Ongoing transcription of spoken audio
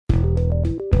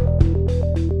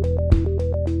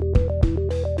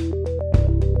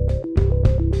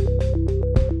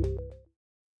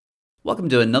Welcome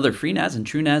to another FreeNAS and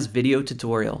TrueNAS video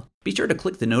tutorial. Be sure to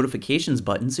click the notifications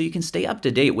button so you can stay up to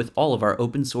date with all of our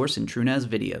open source and TrueNAS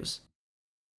videos.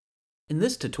 In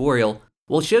this tutorial,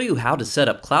 we'll show you how to set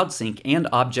up Cloud Sync and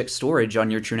object storage on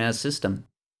your TrueNAS system.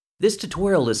 This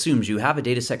tutorial assumes you have a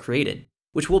dataset created,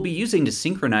 which we'll be using to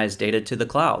synchronize data to the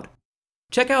cloud.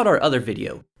 Check out our other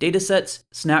video, Datasets,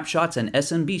 Snapshots, and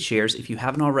SMB shares if you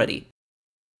haven't already.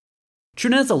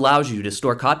 TrueNAS allows you to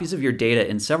store copies of your data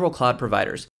in several cloud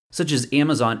providers, such as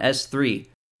Amazon S3,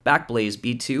 Backblaze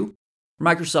B2,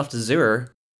 Microsoft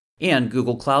Azure, and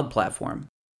Google Cloud Platform.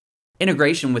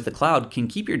 Integration with the cloud can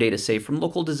keep your data safe from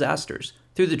local disasters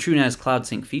through the TrueNAS Cloud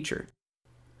Sync feature.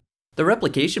 The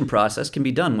replication process can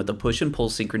be done with a push and pull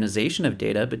synchronization of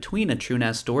data between a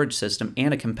TrueNAS storage system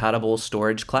and a compatible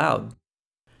storage cloud.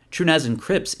 TrueNAS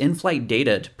encrypts in-flight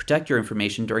data to protect your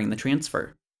information during the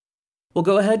transfer. We'll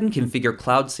go ahead and configure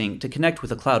Cloud Sync to connect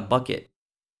with a cloud bucket.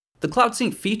 The Cloud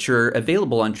Sync feature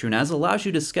available on TrueNAS allows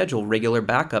you to schedule regular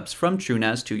backups from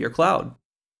TrueNAS to your cloud.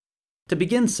 To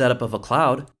begin setup of a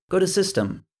cloud, go to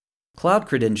System, Cloud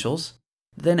Credentials,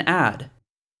 then Add.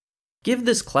 Give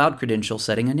this cloud credential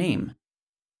setting a name.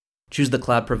 Choose the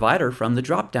cloud provider from the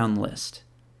drop-down list.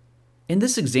 In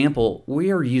this example,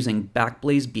 we are using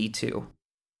Backblaze B2.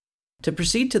 To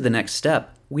proceed to the next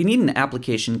step, we need an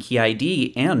application key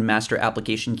ID and master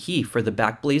application key for the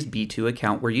Backblaze B2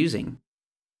 account we're using.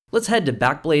 Let's head to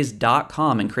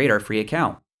backblaze.com and create our free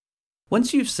account.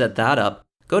 Once you've set that up,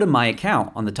 go to My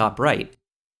Account on the top right,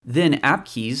 then App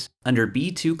Keys under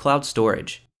B2 Cloud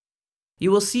Storage. You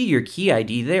will see your key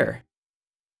ID there.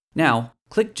 Now,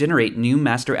 click Generate New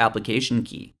Master Application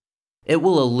Key. It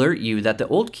will alert you that the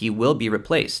old key will be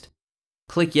replaced.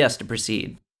 Click Yes to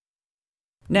proceed.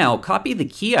 Now, copy the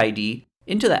key ID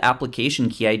into the Application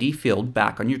Key ID field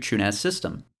back on your TrueNAS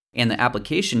system, and the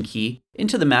application key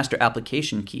into the master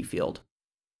application key field.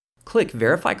 Click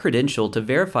Verify Credential to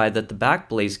verify that the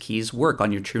Backblaze keys work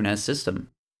on your TrueNAS system.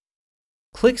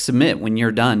 Click Submit when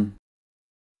you're done.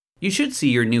 You should see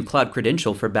your new cloud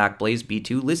credential for Backblaze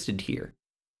B2 listed here.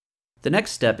 The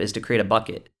next step is to create a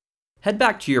bucket. Head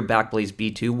back to your Backblaze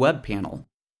B2 web panel.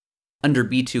 Under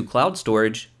B2 Cloud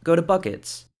Storage, go to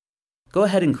Buckets. Go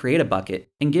ahead and create a bucket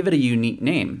and give it a unique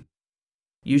name.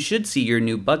 You should see your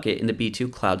new bucket in the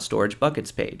B2 Cloud Storage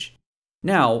Buckets page.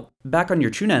 Now, back on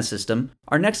your TrueNAS system,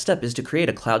 our next step is to create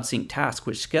a Cloud Sync task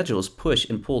which schedules push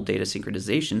and pull data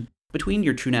synchronization between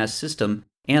your TrueNAS system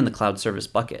and the Cloud Service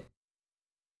bucket.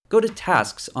 Go to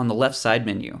Tasks on the left side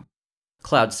menu,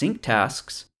 Cloud Sync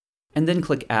Tasks, and then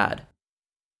click Add.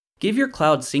 Give your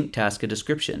Cloud Sync task a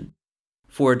description.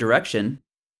 For a direction,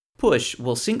 Push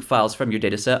will sync files from your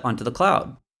dataset onto the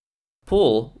cloud.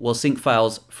 Pull will sync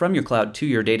files from your cloud to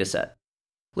your dataset.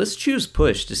 Let's choose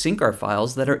Push to sync our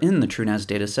files that are in the TrueNAS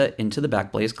dataset into the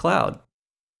Backblaze cloud.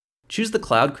 Choose the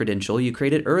cloud credential you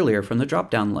created earlier from the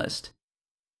drop-down list.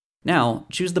 Now,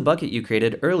 choose the bucket you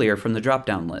created earlier from the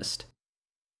drop-down list.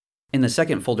 In the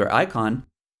second folder icon,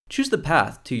 choose the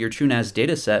path to your TrueNAS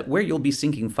dataset where you'll be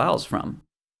syncing files from.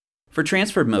 For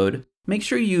transfer mode, make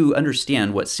sure you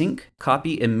understand what sync,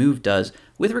 copy, and move does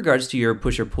with regards to your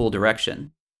push or pull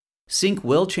direction. Sync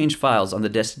will change files on the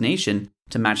destination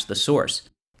to match the source,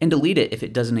 and delete it if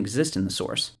it doesn't exist in the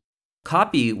source.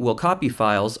 Copy will copy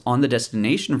files on the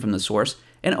destination from the source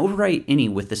and overwrite any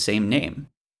with the same name.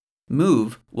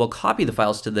 Move will copy the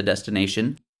files to the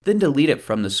destination, then delete it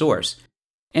from the source,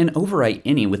 and overwrite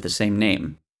any with the same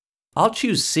name. I'll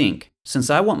choose Sync since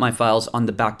I want my files on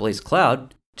the Backblaze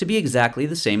cloud to be exactly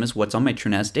the same as what's on my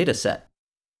TrueNAS dataset.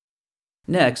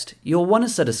 Next, you'll want to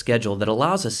set a schedule that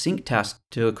allows a sync task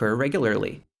to occur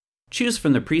regularly. Choose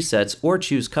from the presets or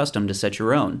choose custom to set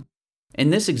your own. In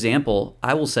this example,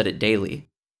 I will set it daily.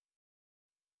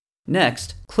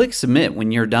 Next, click Submit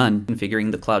when you're done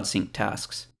configuring the Cloud Sync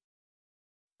tasks.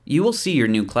 You will see your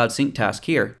new Cloud Sync task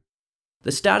here.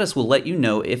 The status will let you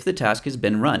know if the task has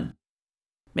been run.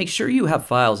 Make sure you have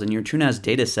files in your TrueNAS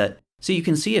dataset so you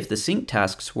can see if the sync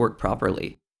tasks work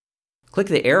properly. Click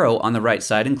the arrow on the right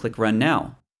side and click Run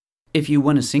Now if you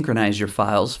want to synchronize your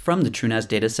files from the TrueNAS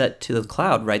dataset to the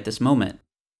cloud right this moment.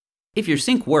 If your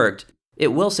sync worked, it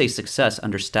will say Success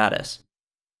under Status.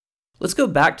 Let's go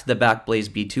back to the Backblaze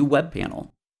B2 web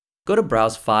panel. Go to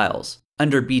Browse Files.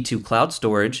 Under B2 Cloud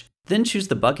Storage, then choose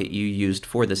the bucket you used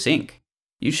for the sync.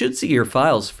 You should see your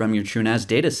files from your TrueNAS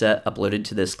dataset uploaded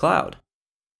to this cloud.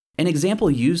 An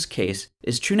example use case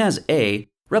is TrueNAS A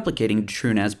replicating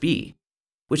TrueNAS B,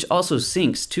 which also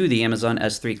syncs to the Amazon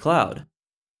S3 cloud.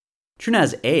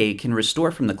 TrueNAS A can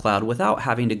restore from the cloud without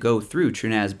having to go through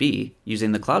TrueNAS B.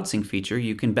 Using the Cloud Sync feature,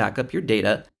 you can back up your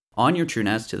data on your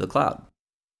TrueNAS to the cloud.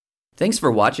 Thanks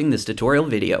for watching this tutorial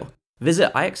video.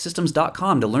 Visit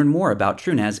ixsystems.com to learn more about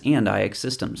TrueNAS and IX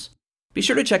Systems. Be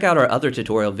sure to check out our other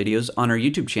tutorial videos on our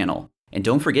YouTube channel, and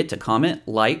don't forget to comment,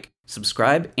 like,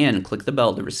 subscribe, and click the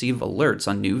bell to receive alerts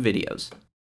on new videos.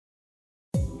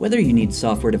 Whether you need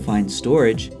software-defined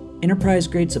storage,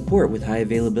 enterprise-grade support with high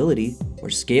availability, or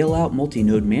scale-out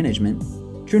multi-node management,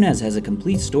 TrueNAS has a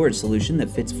complete storage solution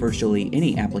that fits virtually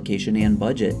any application and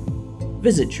budget.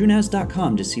 Visit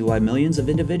TrueNAS.com to see why millions of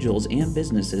individuals and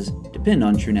businesses depend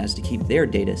on TrueNAS to keep their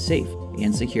data safe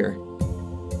and secure.